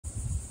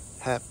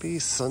Happy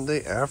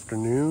Sunday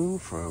afternoon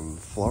from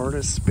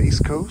Florida's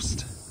Space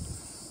Coast.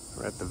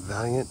 We're at the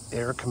Valiant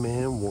Air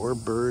Command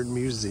Warbird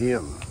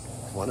Museum.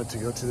 Wanted to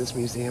go to this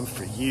museum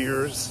for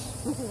years.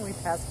 We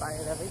pass by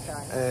it every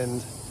time.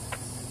 And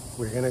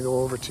we're gonna go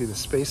over to the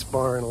space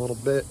bar in a little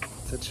bit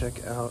to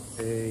check out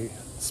a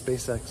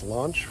SpaceX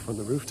launch from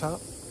the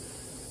rooftop.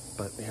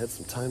 But we had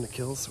some time to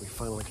kill, so we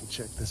finally can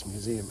check this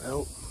museum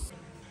out.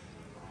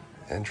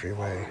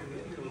 Entryway.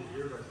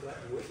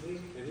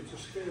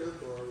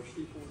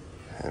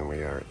 And we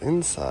are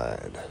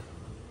inside.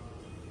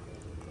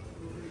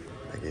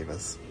 They gave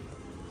us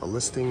a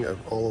listing of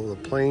all of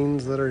the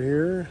planes that are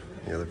here,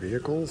 the other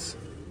vehicles.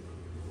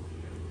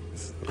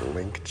 This is the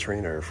Link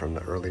trainer from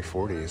the early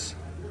 40s.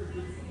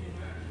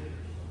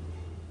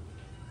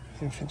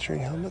 Infantry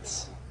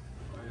helmets.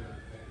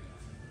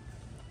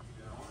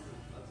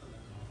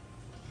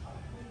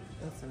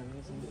 That's an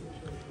amazing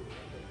picture.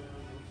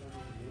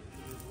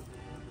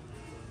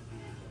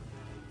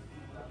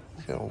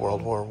 Got a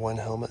World War I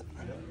helmet.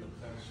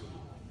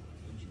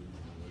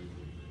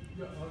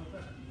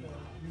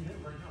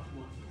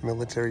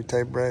 Military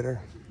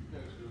typewriter.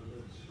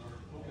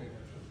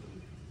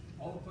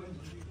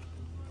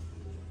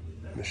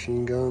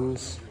 Machine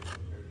guns.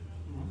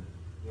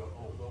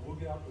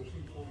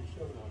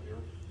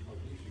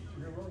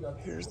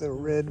 Here's the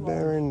Red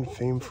Baron,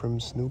 famed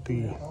from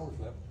Snoopy.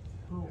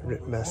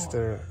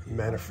 Rittmaster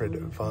Manfred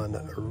von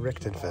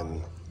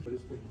Richthofen.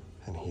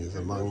 And he's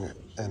among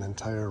an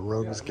entire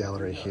rogues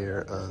gallery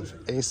here of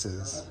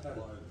aces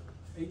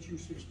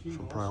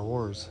from prior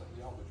wars.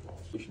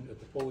 This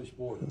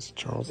is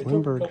Charles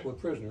Lindbergh,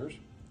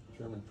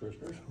 German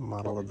prisoners,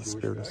 model of the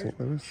Spirit of St.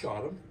 Louis.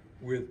 Shot them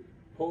with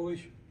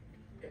Polish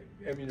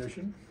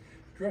ammunition,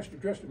 dressed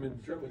them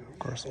in German. Of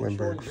course,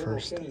 Lindbergh,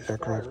 first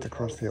aircraft to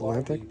cross the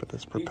Atlantic, but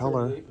this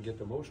propeller, get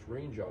the most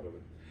range out of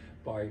it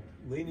by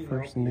leaning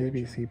first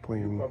Navy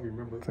seaplane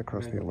to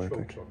cross the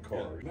Atlantic.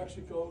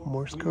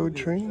 Morse code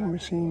training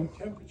machine.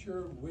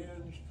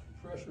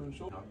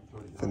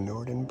 The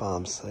Norden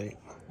bomb site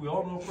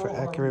for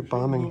accurate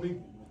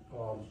bombing.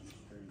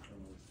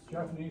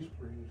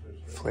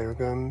 Flare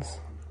guns.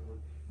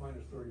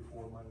 Minus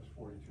 34, minus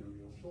 42,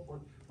 and so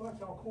forth. Well,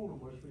 that's how cold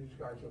it was for these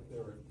guys up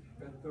there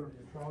at 30.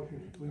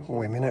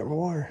 Women at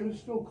war. But it's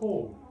still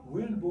cold.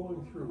 Wind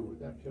blowing through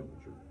at that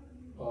temperature.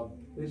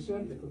 They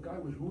said if a guy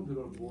was wounded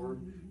on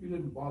board, you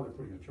didn't bother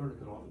putting a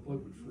tourniquet on. The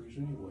blood would freeze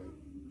anyway.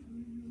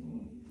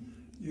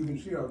 You can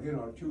see again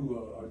our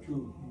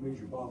two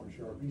major bombers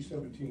here, our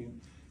B-17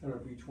 and our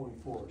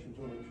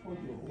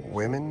B-24.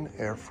 Women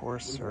Air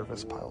Force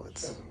service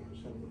pilots.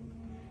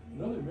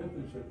 Another myth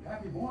is that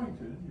Pappy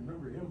Boyington, you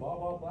remember him,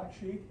 Bob Black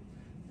Sheep,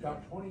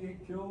 got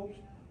 28 kills.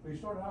 They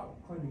started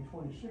out claiming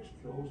 26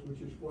 kills,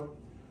 which is what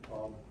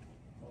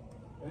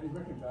Eddie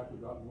Rickenbacker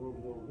got in World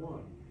War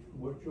I.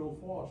 What Joe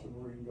Foss, a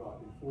Marine,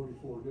 got in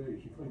 44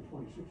 days. He claimed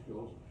 26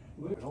 kills.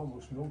 In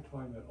almost no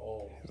time at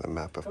all. Here's a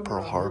map of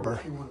Pearl Harbor.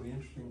 One of the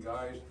interesting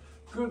guys.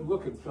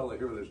 Good-looking fella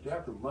here with his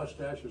dapper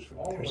mustaches.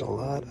 There's a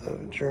lot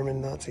of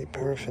German Nazi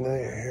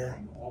paraphernalia here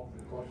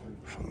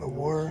from the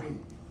war.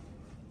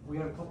 We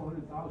had a couple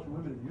 100,000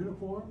 women in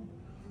uniform.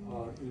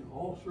 In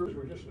all service,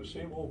 we were just in the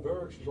same old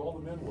barracks as all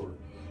the men were.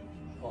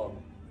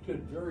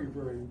 Did very,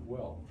 very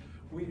well.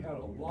 We had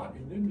a lot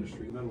in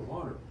industry, Medal of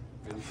Honor.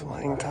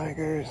 Flying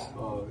Tigers.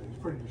 He's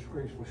pretty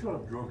disgraceful. Showed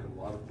up drunk in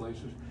a lot of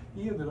places.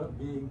 He ended up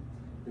being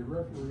a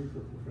referee for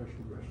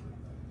professional wrestling.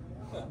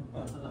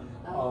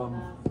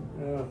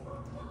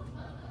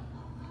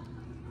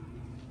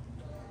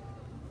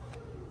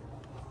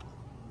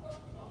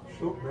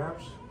 Silk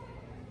maps.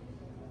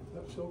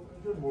 That's so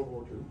good. World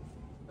War II.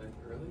 Like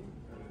early?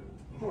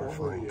 More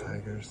Flying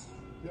Tigers.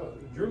 Yeah,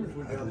 the Germans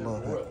went down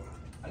there for oil.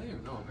 I didn't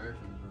even know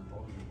Americans were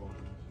involved in the war.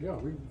 Yeah,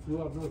 we flew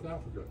out of North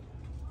Africa.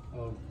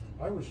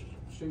 I was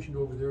stationed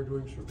over there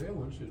doing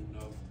surveillance in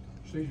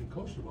Station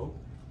Kosovo,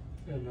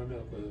 and I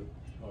met with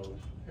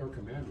Air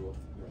Commando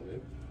where I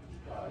live.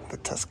 The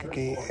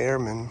Tuskegee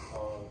Airmen.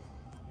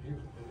 He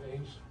was an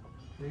ace.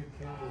 Dave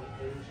Campbell, an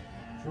ace.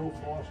 Joe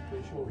Foss,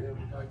 they show him.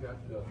 I got.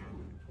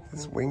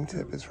 This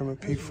wingtip is from a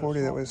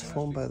P-40 that was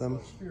flown by them.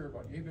 Sphere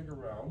about yay big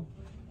around.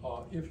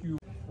 If you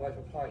life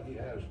applied, he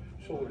has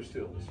solar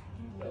stills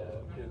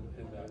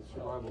in that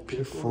survival.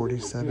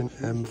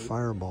 P-47M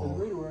Fireball. And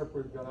the radio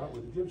airport got out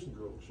with the Gibson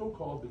girl, so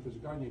called because a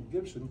guy named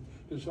Gibson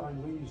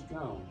designed ladies'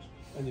 gowns,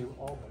 and they were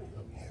all like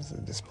them. Here's a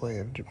display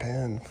of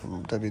Japan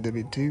from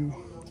WW2.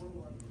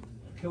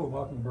 Kill a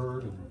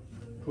Mockingbird and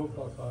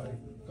Profile High.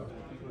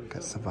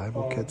 Got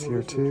survival kits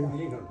here too.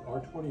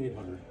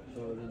 R2800.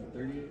 So then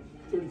 38?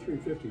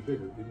 3350,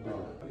 bigger, even bigger.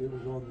 It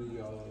was on the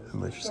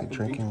Emergency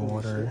drinking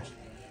water.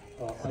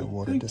 And a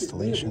water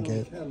distillation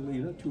kit. A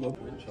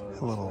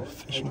little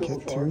fishing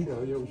kit too.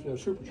 Yeah, it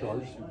was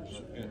supercharged.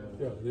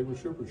 Yeah, they were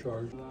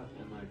supercharged.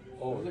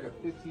 Oh, it was like a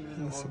 15-minute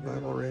And a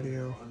survival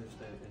radio.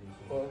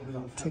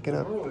 Understand. Taken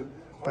up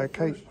by a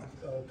kite.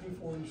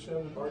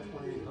 P-47,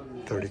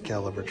 R2800. 30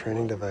 caliber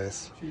training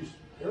device.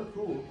 They're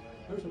cool.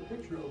 There's a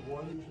picture of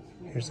one.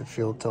 Here's a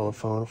field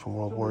telephone from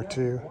World War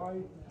II.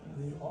 Why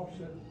the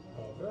offset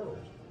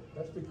barrels?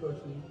 That's because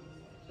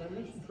the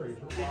ammunition trades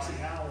are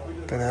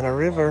Banana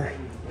River.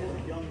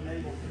 Young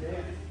naval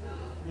cadet.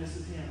 This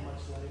is him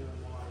much later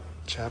in life.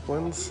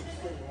 Chaplains.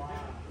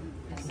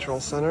 Control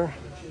Center.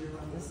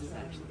 This is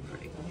actually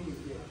pretty cool.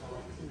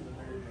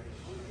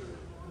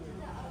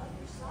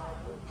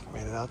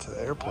 Made it out to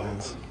the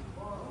airplanes.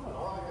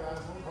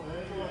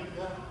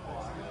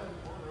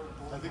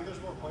 I think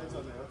there's more planes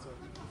on the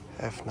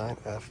outside.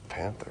 F9F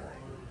Panther.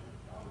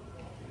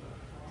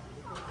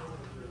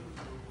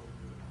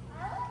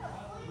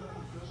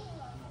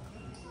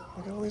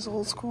 Look at all these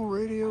old school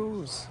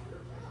radios.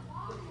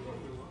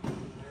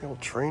 The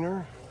old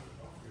trainer.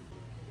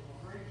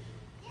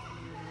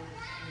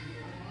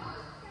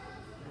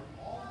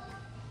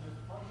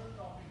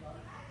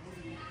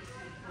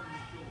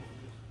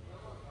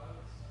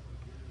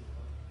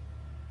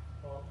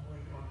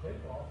 on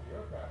takeoff, the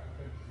aircraft will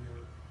take the gear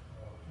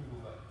to the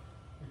left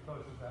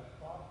because of that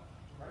prop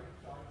right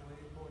side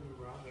lane pulling you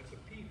around. That's a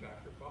P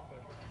factor, prop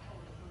factor.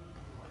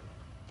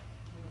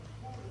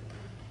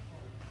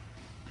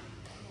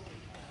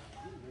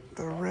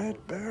 The Red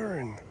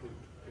Baron.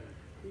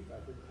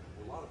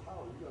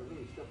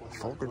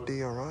 Volker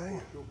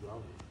DRI.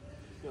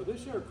 Now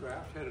this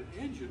aircraft had an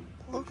engine.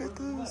 Look at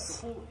this.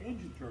 The whole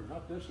engine turned.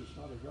 Not this. It's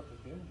not a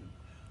replica engine.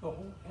 The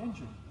whole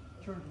engine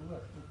turned to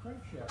left. The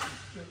crankshaft is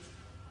fixed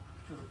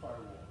to the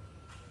firewall.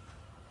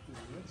 To the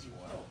engine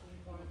itself.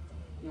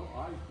 You know,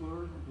 eyes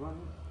blurred,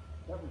 running.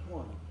 That was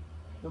one.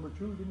 Number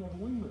two, didn't have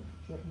a wing lift.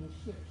 Checking the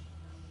six.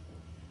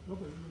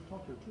 Nobody even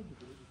talked to a trooper.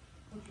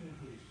 What's your name,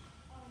 please?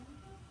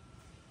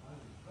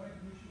 Nice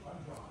to meet you.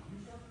 I'm John.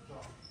 You, sir?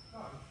 John.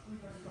 John, where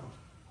you guys from?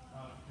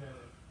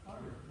 Taylor.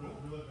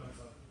 We live in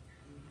South.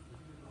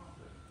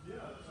 Yeah,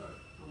 that's right.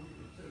 So we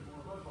can send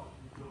more buzz off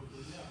you go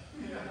through.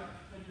 Yeah.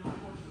 And you're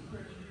going to the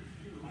bridge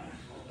you do.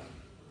 Well,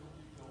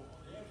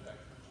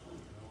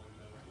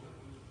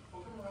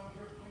 come around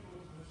here. Take a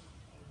look at this.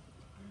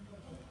 Look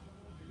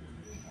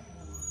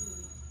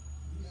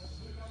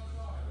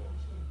outside.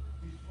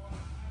 He's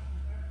flying.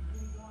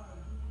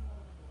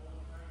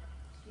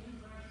 Skinny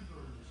crashing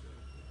bird, you say.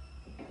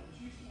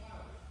 She's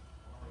alive.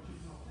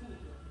 She's not in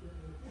it yet.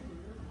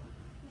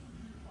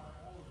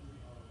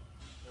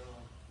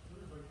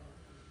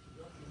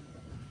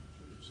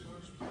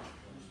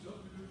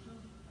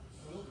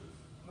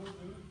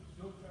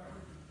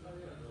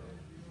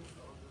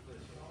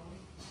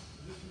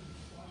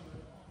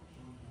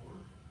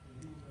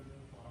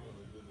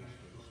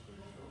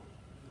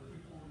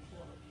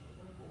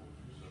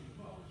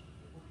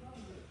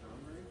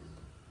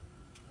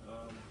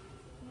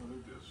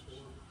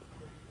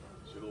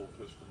 See the little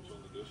pistons on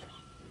the discs?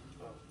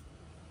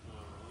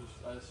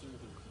 I assume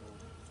it's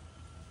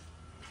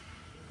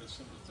It's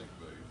something to think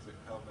about. You think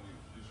how many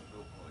these are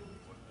built like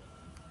what?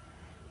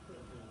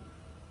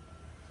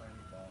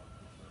 Tiny bomb.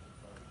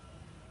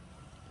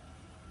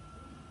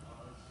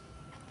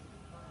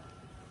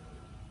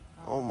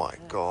 Oh my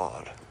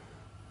God.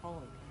 Holy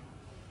cow.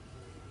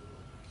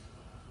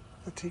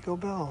 The Tico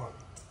Bell.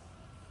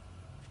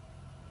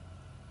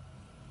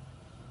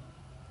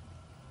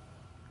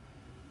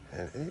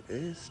 And it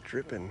is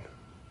dripping.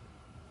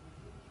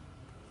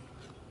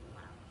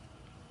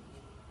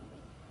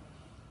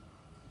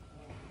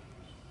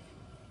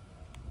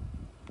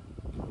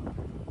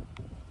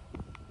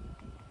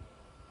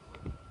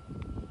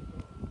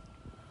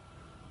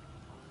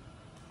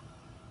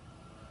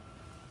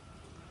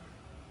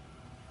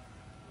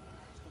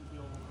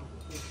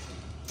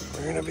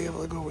 We're gonna be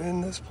able to go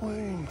in this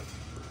plane.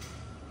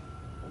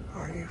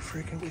 Are you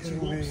freaking Which you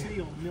kidding won't me?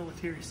 see on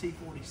military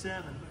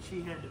C-47, but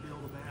she had to build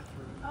a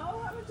bathroom.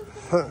 Oh, I was just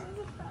Huh. going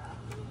to visit that.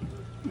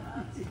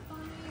 That's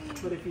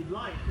funny. But if you'd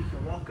like, you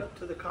can walk up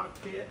to the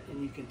cockpit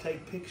and you can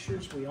take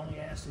pictures. We only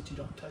ask that you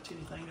don't touch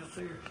anything up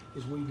there,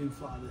 because we do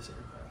fly this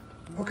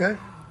aircraft. Okay,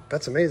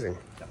 that's amazing.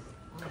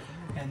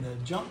 And the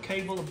jump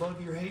cable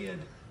above your head,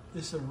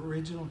 this is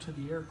original to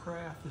the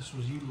aircraft. This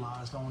was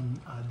utilized on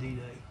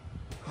D-Day.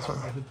 That's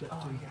what they hooked up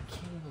Oh, to. you're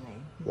kidding me.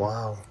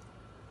 Wow.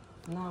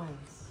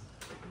 Nice.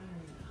 Very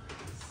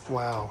nice.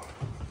 Wow.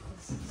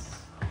 This is...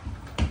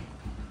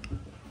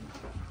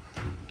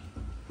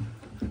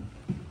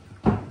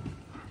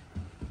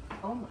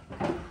 Oh my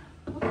God.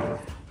 Look at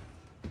that.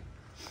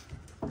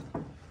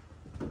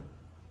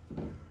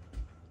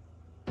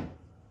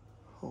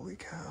 Holy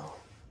cow.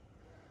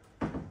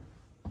 Look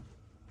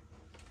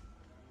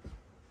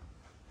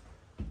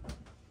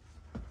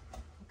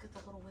at the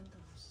little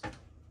windows.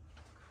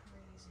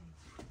 Crazy.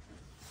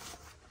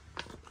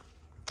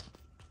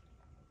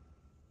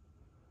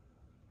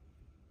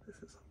 This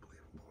is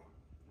unbelievable.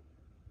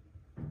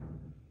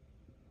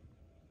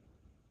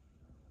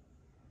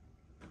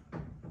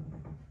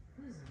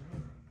 This is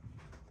amazing.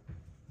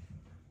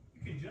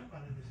 You can jump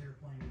out of this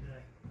airplane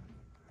today.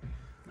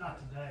 Not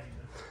today,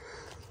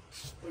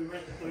 but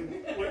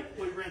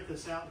we rent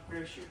this out to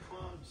parachute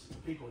clubs.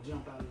 People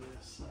jump out of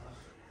this.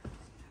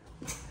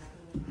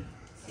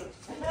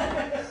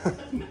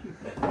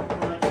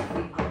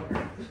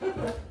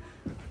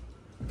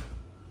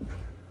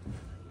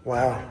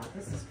 Wow.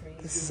 This is crazy.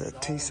 This is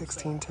at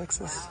T16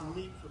 Texas. It's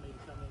neat for me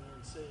to come in here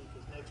and see.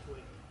 next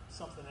week,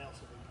 something else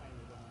will be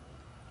painted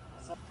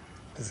on it.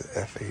 This is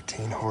an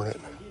F-18 Hornet.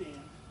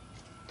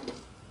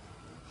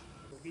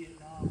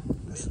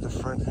 This is the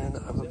front end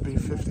of a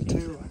B-52.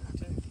 You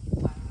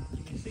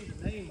can see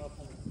the name up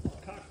on the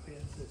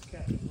cockpit says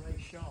Captain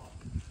Ray Shaw.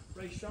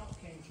 Ray Shaw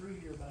came through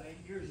here about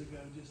 8 years ago,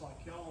 just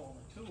like y'all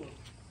on a tour,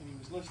 and he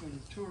was listening to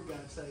the tour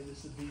guide say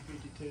this is a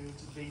B-52,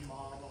 it's a B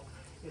model.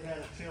 It had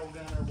a tail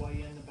gunner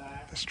way in the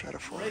back. The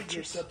Stratofortress. Ray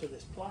gets up to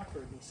this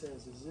placard and he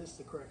says, "Is this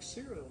the correct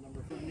serial number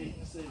for the need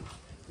to see?"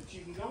 But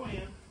you can go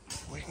in.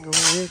 We can go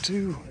in here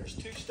too. There's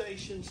 2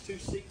 stations, 2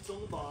 seats on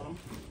the bottom.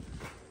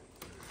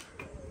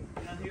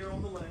 Down here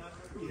on the left,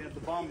 you have the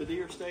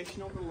bombardier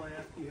station on the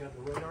left. You have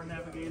the radar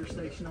navigator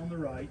station on the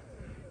right.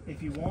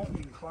 If you want,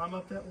 you can climb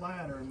up that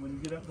ladder, and when you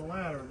get up the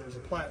ladder, there's a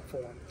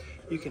platform.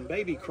 You can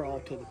baby crawl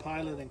to the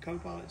pilot and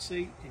co-pilot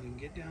seat, and you can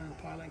get down in the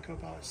pilot and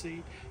co-pilot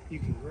seat. You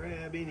can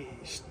grab any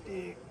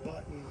stick,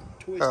 button,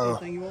 twist,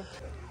 anything you want.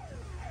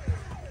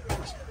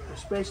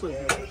 Especially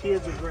if you have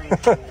kids or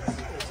grandkids,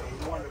 it's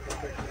a wonderful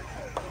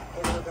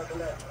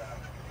picture.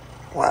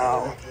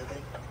 Wow.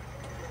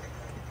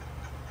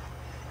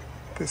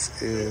 This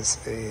is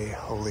a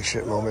holy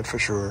shit moment for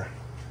sure.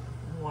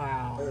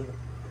 Wow.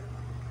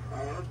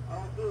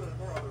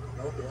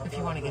 If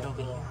you want to get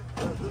over here,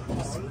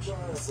 this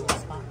is the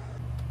spot.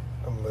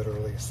 I'm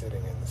literally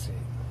sitting in the seat.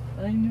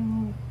 I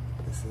know.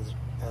 This is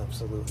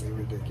absolutely Well, I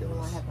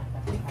ridiculous. have my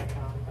backpack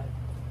on,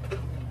 but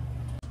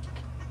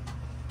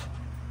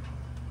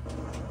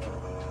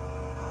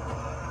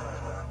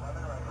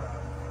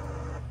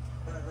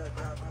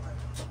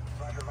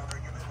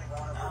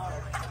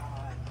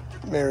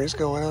Mary's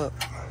going up.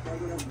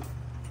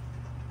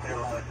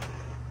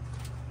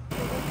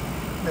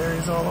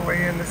 Mary's all the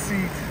way in the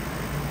seat.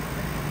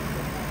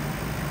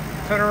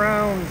 Turn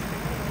around.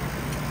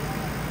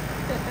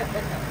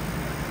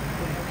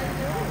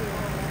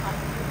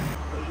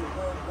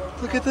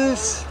 Look at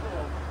this.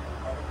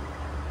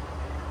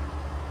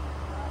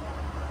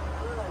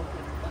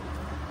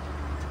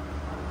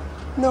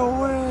 No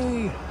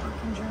way.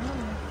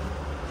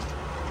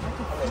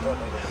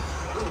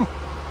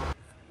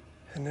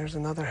 And there's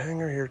another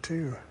hangar here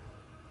too.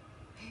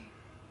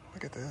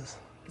 Look at this.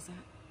 is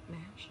that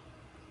MASH?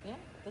 Yeah,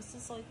 this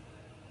is like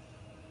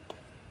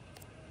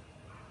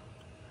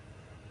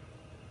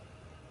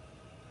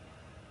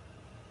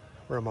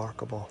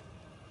Remarkable.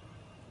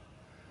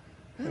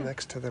 And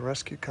next to the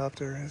rescue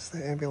copter is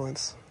the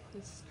ambulance.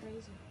 this is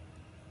crazy.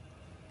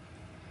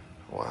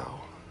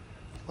 Wow.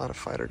 A lot of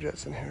fighter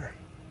jets in here.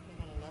 They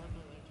got a lot of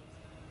Blue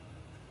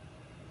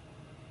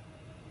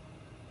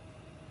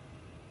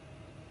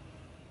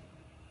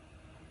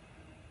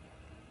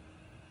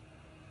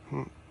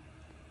Angels.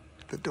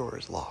 The door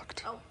is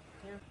locked. Oh,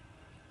 there.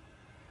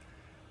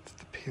 It's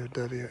the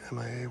POW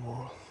MIA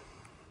wall.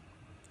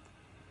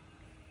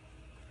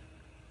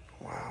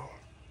 Wow.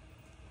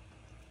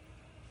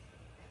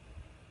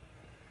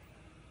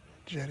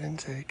 Jet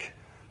intake.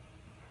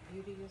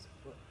 Beauty is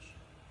butch.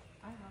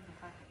 I love the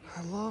fact that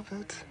I love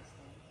it.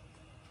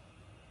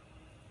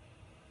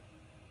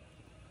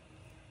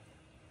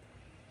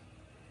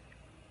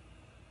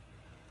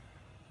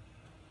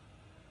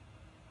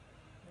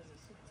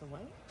 it's a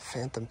what?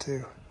 Phantom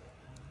 2.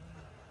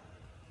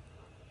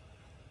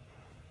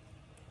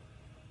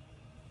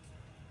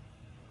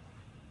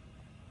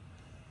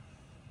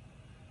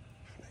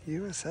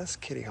 USS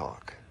Kitty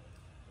Hawk.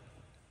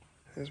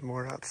 There's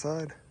more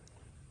outside.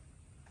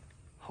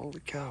 Holy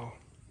cow.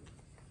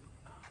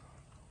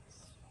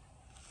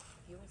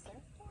 You was there?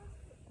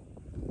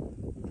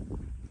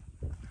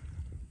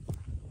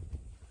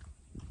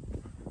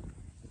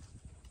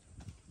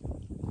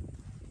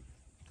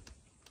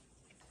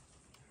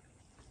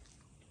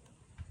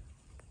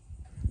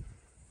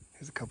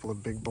 Here's a couple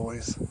of big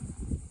boys.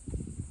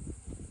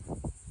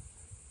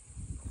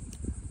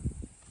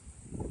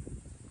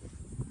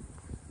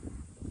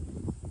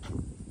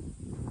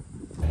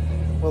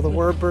 Well, the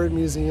Warbird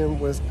Museum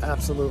was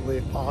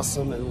absolutely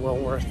awesome and well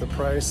worth the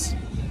price.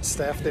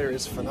 Staff there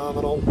is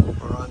phenomenal.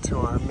 We're on to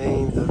our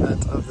main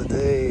event of the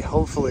day,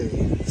 hopefully,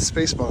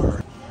 Space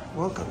Bar.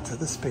 Welcome to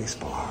the Space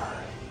Bar.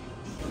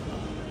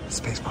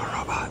 Space Bar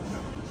robot.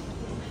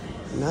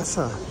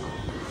 NASA.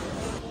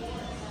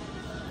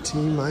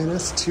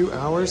 T-minus 2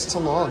 hours to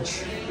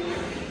launch.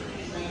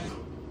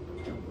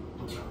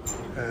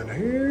 And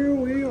here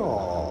we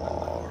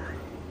are.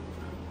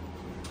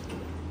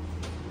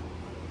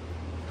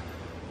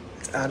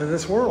 It's out of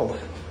this world.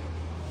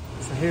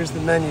 So here's the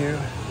menu.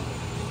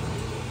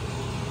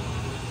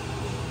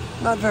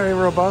 Not very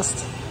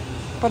robust,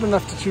 but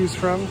enough to choose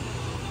from.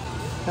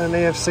 And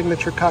they have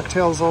signature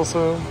cocktails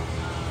also,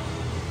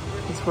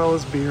 as well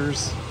as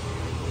beers.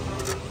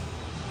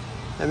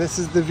 And this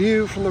is the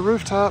view from the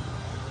rooftop.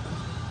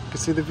 You can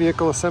see the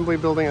vehicle assembly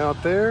building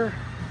out there.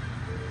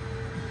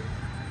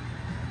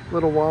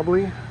 Little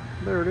wobbly.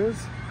 There it is.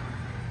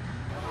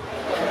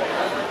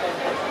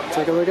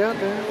 Take a look out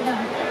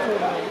there.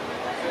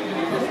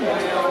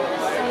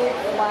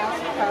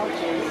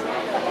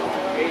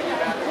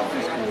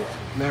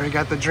 Mary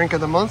got the drink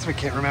of the month. We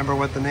can't remember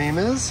what the name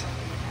is.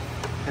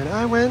 And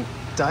I went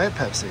Diet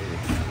Pepsi.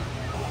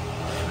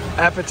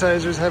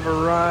 Appetizers have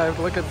arrived.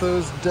 Look at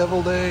those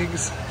deviled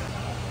eggs.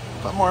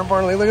 But more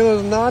importantly, look at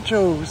those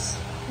nachos.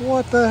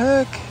 What the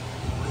heck?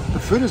 The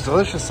food is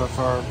delicious so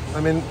far.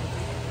 I mean,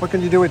 what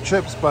can you do with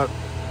chips, but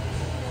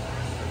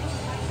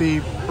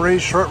the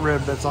braised short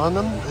rib that's on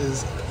them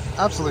is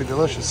absolutely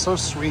delicious. So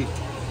sweet,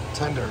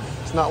 tender.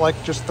 It's not like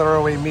just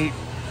throwaway meat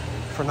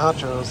for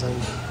nachos. And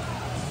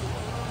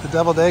the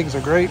deviled eggs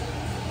are great.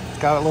 It's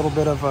got a little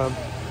bit of a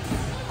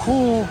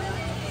cool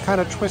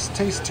kind of twist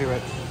taste to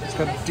it. It's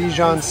got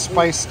Dijon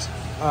spiced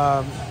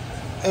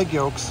egg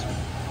yolks,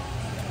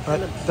 but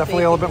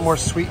definitely a little bit more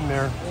sweet in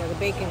there. Yeah, the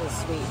bacon is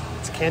sweet.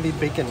 It's candied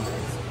bacon.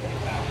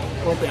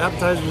 Well, the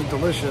appetizers are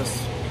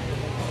delicious.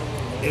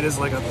 It is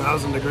like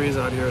 1,000 degrees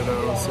out here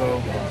though,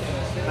 so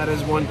that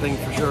is one thing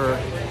for sure.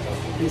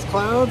 These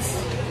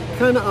clouds,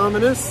 kind of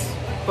ominous,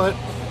 but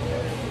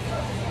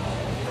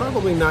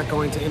probably not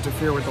going to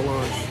interfere with the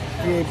launch.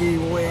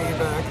 VAB way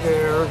back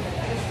there.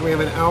 We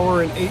have an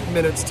hour and 8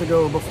 minutes to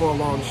go before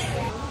launch.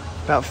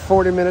 About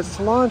 40 minutes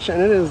to launch,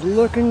 and it is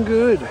looking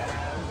good.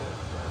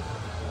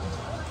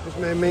 Here's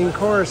my main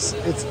course.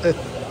 It's a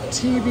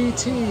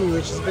TBT,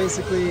 which is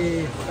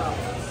basically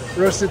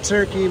roasted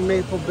turkey,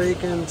 maple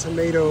bacon,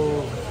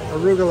 tomato,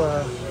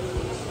 arugula,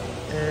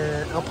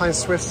 and Alpine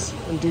Swiss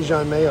and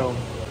Dijon mayo.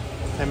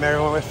 And Mary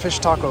went with fish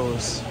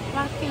tacos.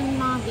 Fucking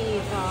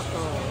Maggi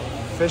taco.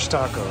 Fish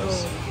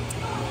tacos.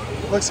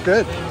 Looks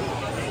good.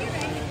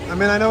 I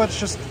mean, I know it's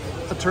just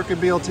a turkey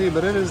BLT,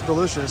 but it is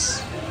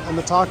delicious. And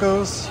the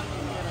tacos.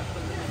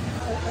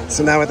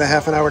 So now with a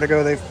half an hour to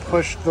go, they've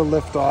pushed the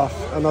lift off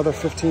another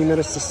 15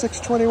 minutes to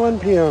 6:21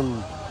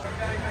 p.m.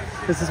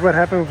 This is what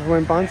happens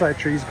when bonsai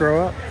trees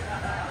grow up.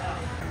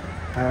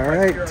 All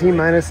right,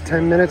 T-minus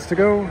 10 minutes to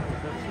go.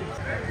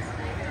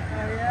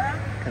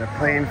 Got a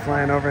plane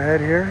flying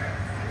overhead here.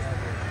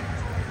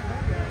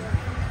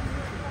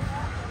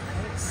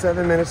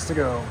 7 minutes to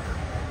go.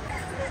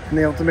 And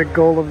the ultimate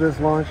goal of this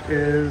launch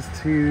is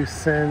to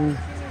send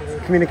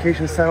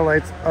communication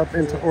satellites up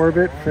into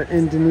orbit for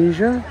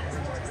Indonesia.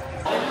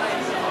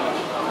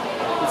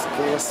 This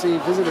KSC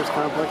Visitors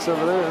Complex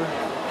over there.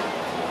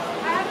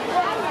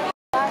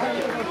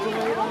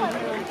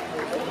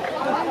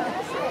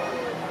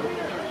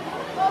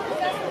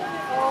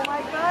 Oh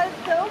my god,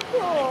 it's so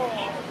cool!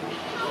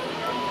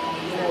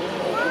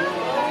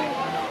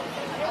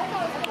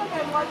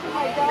 I'm watching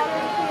my daughter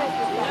and she has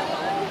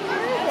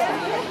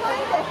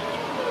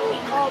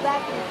oh,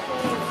 that's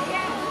insane.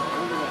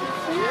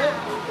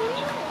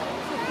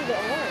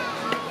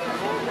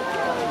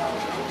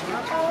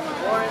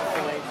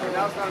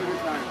 Now's not a good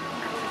time.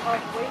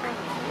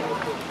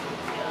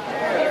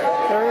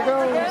 There it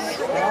goes.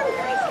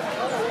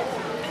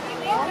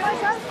 Oh my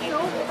god, so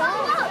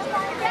fun!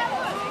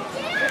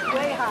 It's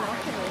way high.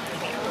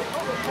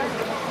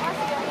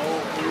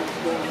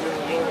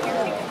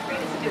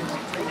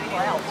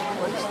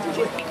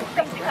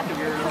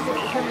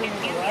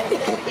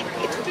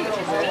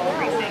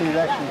 He's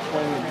actually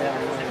playing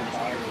down.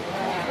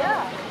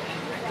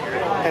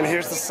 And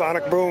here's the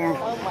sonic boom.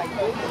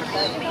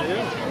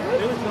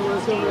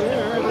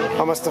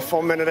 Almost a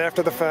full minute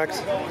after the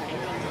fact.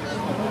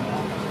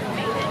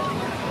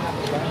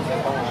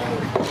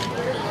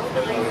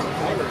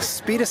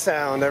 Speed of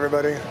sound,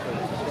 everybody.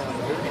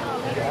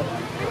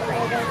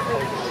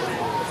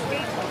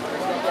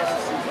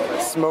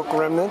 Smoke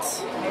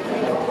remnants.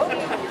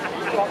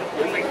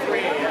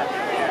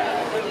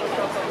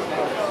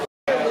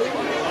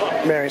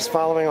 Mary's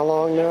following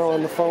along now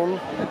on the phone.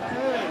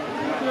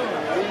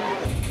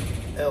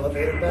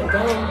 Elevator back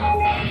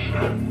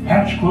down.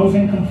 Hatch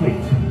closing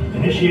complete.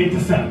 Initiate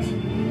descent.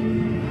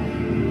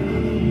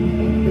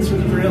 This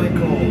was really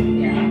cool.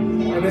 Yeah.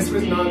 And this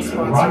was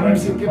non-sponsored. I've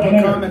seen people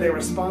come and they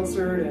were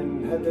sponsored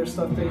and had their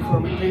stuff paid for.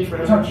 We paid for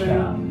everything.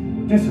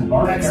 Touchdown.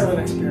 Disembark. Excellent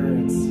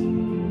experience.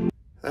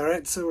 All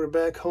right, so we're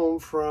back home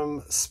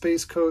from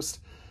Space Coast.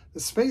 The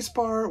space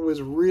bar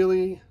was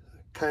really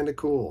kind of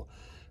cool.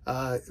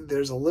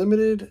 There's a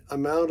limited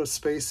amount of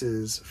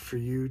spaces for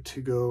you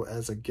to go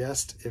as a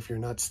guest if you're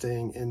not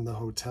staying in the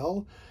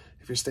hotel.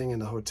 If you're staying in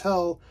the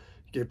hotel,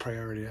 you get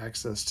priority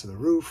access to the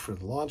roof for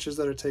the launches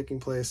that are taking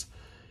place.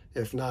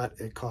 If not,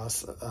 it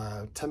costs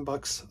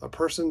 $10 a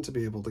person to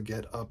be able to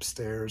get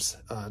upstairs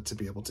to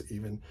be able to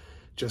even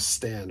just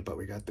stand. But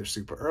we got there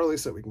super early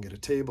so that we can get a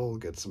table,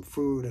 get some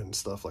food and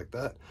stuff like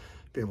that,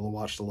 be able to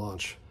watch the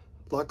launch.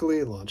 Luckily,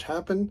 the launch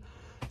happened,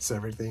 so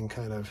everything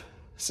kind of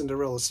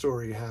Cinderella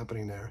story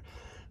happening there.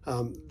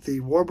 The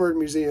Warbird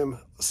Museum,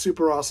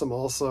 super awesome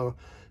also.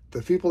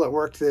 The people that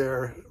worked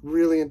there,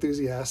 really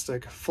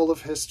enthusiastic, full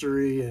of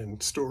history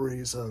and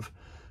stories of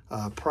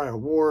prior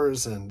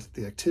wars and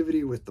the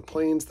activity with the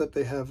planes that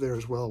they have there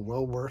as well.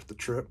 Well worth the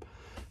trip.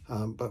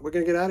 But we're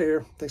going to get out of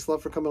here. Thanks a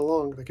lot for coming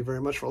along. Thank you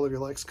very much for all of your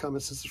likes,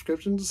 comments, and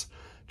subscriptions.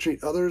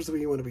 Treat others the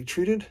way you want to be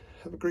treated.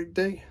 Have a great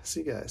day.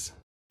 See you guys.